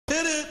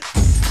What's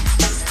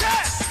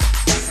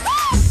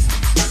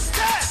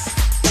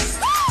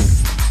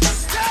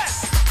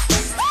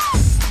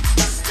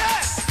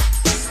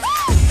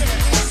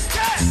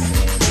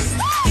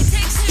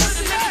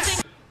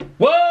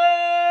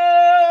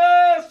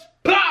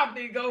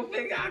poppin', go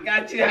figure? I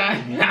got you.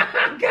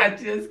 I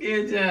got you a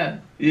skin job.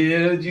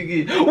 Yeah, what you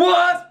get?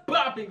 What's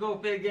poppin', go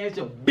figure? It's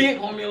your big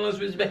homie on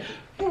Respect.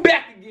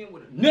 Back again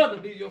with another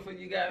video for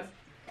you guys.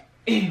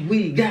 And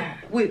we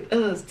got with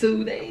us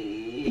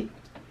today.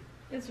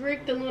 It's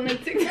Rick the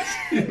Lunatic.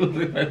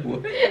 Like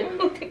what?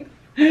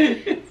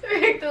 It's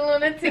Rick the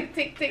Lunatic.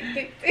 Tick, tick,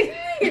 tick, tick,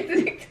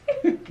 tick,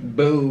 tick.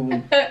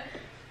 Boom.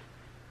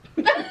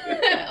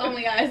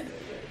 Only I said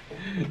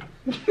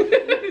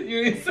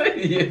You didn't say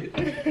it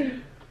yet.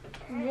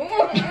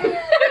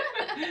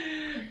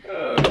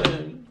 Oh,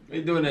 man.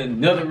 We're doing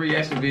another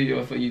reaction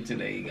video for you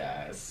today,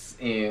 guys.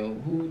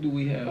 And who do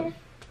we have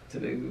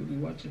today? We'll be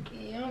watching.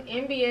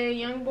 NBA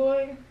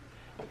Youngboy.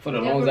 For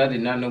the longest, I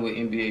did not know what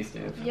NBA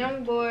stands for.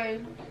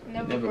 Youngboy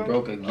never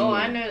broke again. Oh,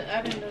 I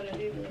didn't know that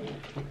either.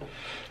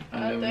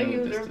 I thought he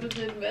was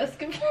representing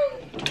basketball.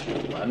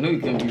 Well, I knew he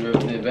couldn't be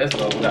representing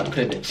basketball without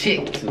cutting a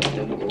chick to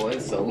them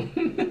boys, so.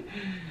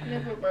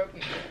 Never broke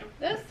it.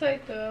 That's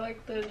tight though. I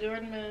like the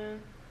Jordan Man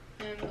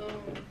and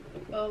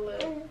all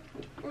that.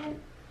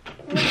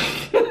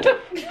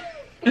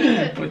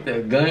 With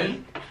that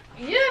gun?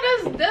 Yeah,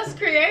 that's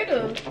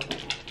creative.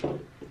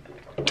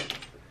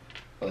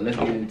 Well, let's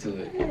get into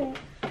it.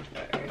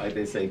 Like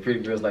they say, pretty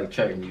girls like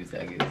trap music,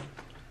 I guess.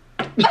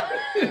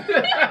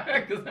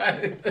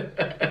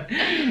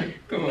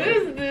 Come on. What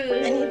is this?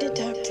 I need to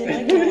talk to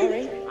my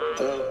Gary.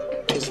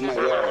 This is my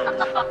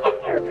yard.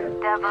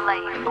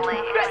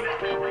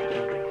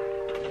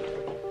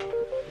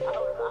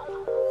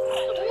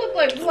 It look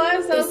like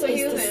Fly's house are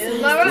using.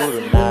 Am I Through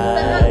the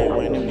right? night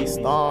when it be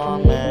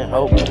storming,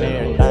 hoping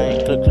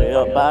everything could clear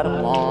up by the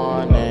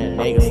morning.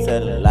 Niggas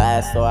telling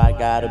lies, so I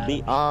gotta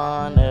be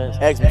honest.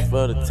 Ask me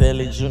for the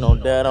tillage, you know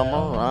that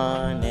I'ma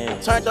run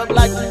it. Turned up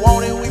like we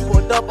want it, we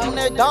pulled up on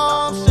that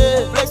dumb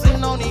shit.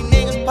 Flexing on these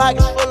niggas,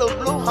 pockets full of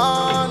blue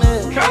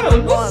honey.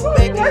 I'm going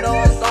back, you know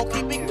I'm gon'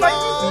 keep it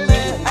coming.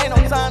 Ain't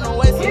no time to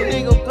waste, some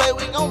nigga play,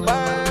 we gon'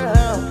 burn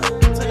him.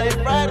 Till they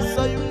Friday,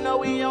 so you know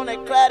we on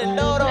that clad and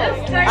dodo. I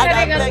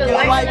got black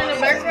and white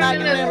bitches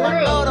knocking in my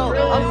dodo.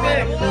 I'm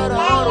in the middle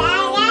of the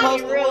room,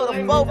 posted with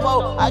a fofo.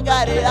 I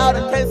got it out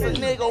in case a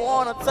nigga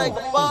wanna take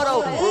a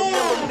photo.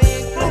 Remember me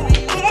and Chloe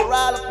used to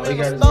ride up in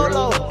the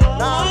solo.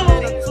 Nah, I'm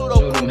in a tudo.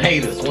 Show them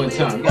haters one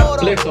time. You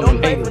gotta flex on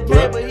them haters,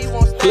 bro.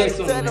 Flex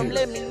on them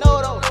Let haters. me know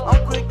though.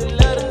 I'm quick to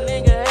let a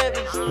nigga have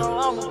it. You know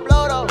I'm a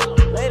blow though.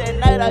 Late at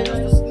night I used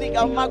to sneak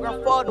out my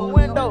grandfather's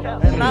window.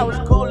 And I was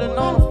cooling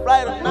on the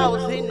flight and I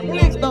was hitting the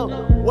licks though.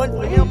 Wasn't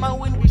for him, I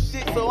wouldn't be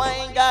shit, so I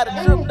ain't got a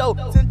trip though.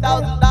 $10,000,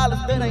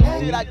 that ain't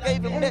shit, I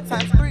gave him that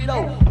times 3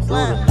 though. Through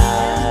the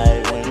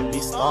night when it be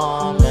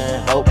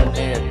storming, hoping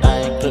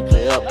everything could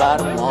clear up by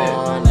the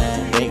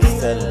morning. Niggas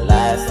telling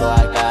lies, so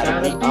I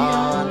gotta be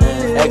honest.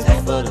 Ask me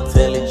for the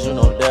tillage, you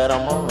know that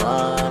I'ma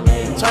run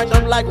it. Turned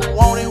up like we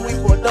want it, we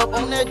pulled up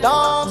on that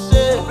dumb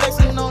shit.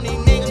 Flexing on these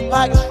niggas,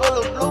 pockets full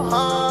of blue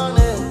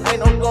honey. Ain't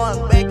no going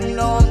back, you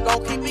know I'm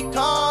gon' keep it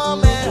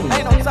coming.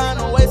 Ain't no time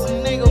to waste, a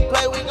nigga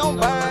play, we gon'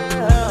 burn.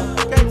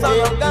 Talk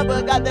no gun,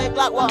 but got that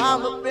Glock while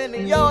I'm up in the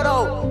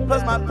Yodo.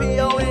 Plus my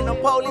P.O. and the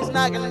police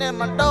knocking at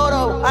my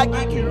dodo. I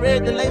get you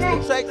ready to lace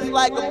the tracks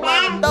like a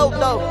blind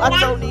dodo. I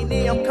told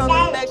Nene I'm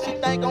coming back, she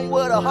think I'm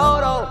with a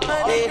hodo.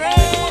 $100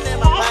 grand in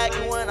my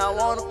pocket when I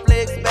wanna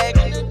flex. Back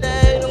in the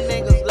day, them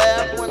niggas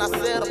laugh when I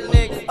said them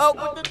niggas up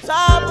with the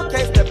chopper.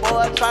 Case that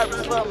boy try to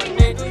for my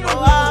nigga.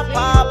 Oh, I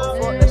pop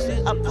for that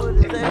shit, I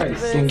put his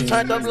ass in.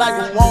 Turned up like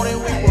we want it,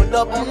 we pulled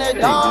up on that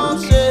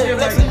dumb shit.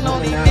 Flexing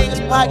on these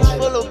niggas, pockets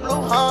full of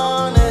blue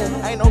honey.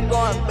 Ain't no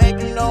going back,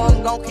 you know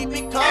I'm gon' keep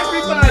it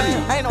coming.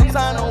 Ain't no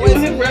time to waste, a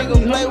nigga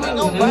play, we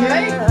gon' burn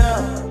him.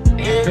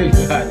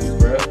 Everybody,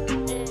 bro.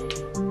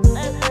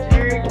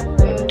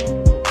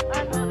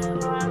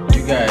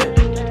 You got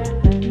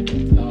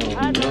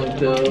Young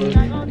Thug,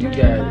 you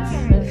got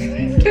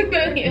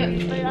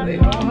they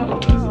all hustle.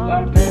 There's a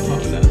lot of people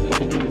hustling out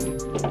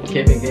there.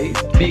 Kevin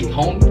Gates, big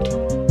homie.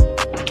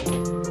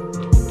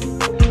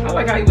 I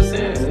like how he was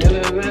saying.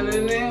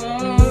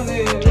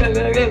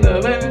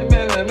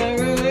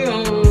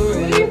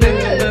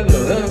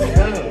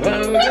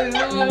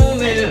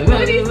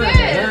 What he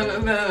said?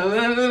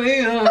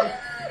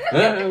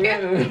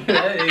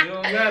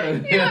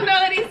 You don't know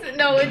what he said?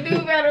 No, it do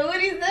matter what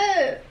he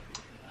said.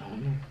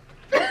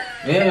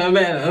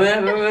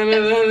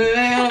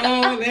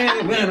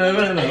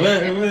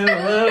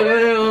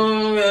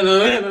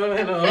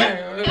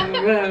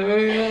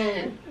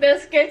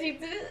 That's sketchy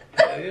too.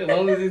 As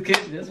long as it's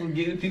catchy, that's what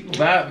getting people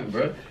vibing,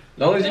 bro. As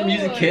long as your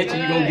music catchy,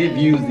 you gonna get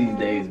views these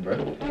days, bro.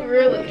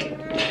 Really?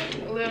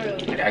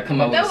 Literally. I gotta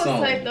come up with a song. That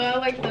was tight though. I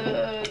like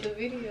the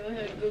video. It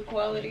had good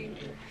quality.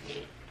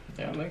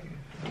 Yeah, I like it.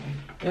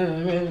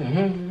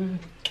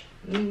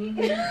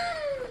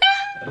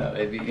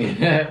 Maybe.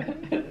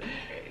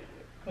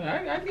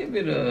 I give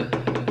it a.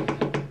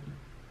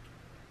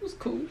 It was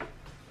cool.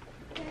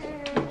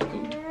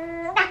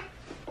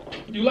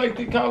 You liked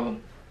it,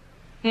 Colin?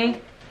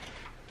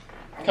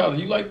 Colin,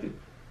 you liked it?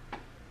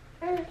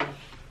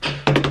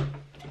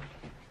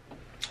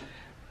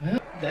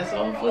 Well, that's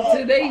all for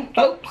today,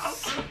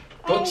 folks.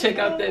 Go check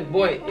out that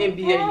boy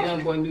NBA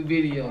Youngboy new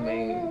video,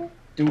 man.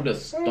 Through the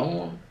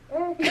storm.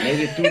 Made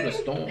it through the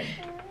storm.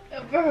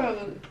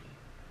 Bro.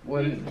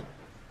 What is it?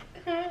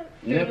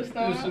 Through the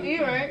storm.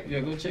 You right. Yeah,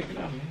 go check it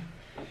out,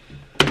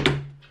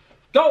 man.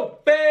 Go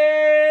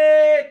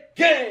Big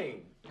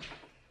Game!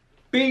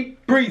 Be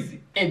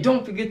breezy. And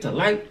don't forget to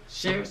like,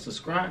 share,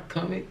 subscribe,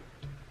 comment,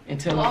 and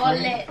tell a All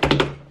friend.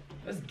 that.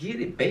 Let's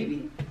get it,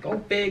 baby. Go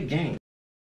Big Game.